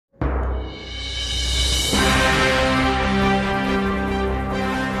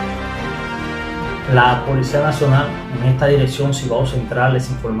La Policía Nacional, en esta dirección Cibao Central, les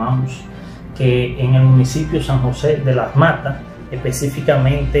informamos que en el municipio San José de las Matas,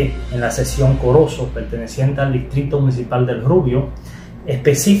 específicamente en la sección Corozo, perteneciente al distrito municipal del Rubio,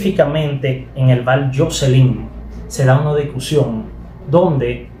 específicamente en el bar Jocelyn, se da una discusión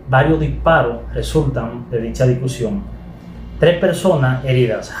donde varios disparos resultan de dicha discusión. 3 personas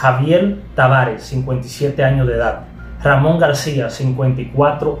heridas: Javier Tavares, 57 años de edad; Ramón García,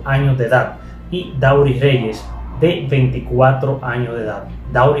 54 años de edad; y Dauris Reyes, de 24 años de edad.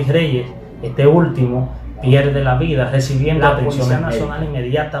 Dauris Reyes, este último, pierde la vida recibiendo atención. La Policía Nacional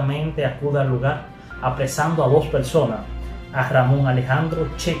inmediatamente acude al lugar, apresando a 2 personas, a Ramón Alejandro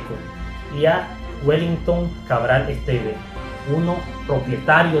Checo y a Wellington Cabral Esteve, uno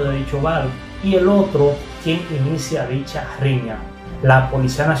propietario de dicho bar y el otro quien inicia dicha riña. La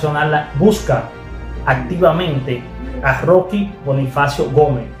Policía Nacional busca activamente a Rocky Bonifacio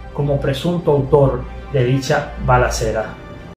Gómez como presunto autor de dicha balacera.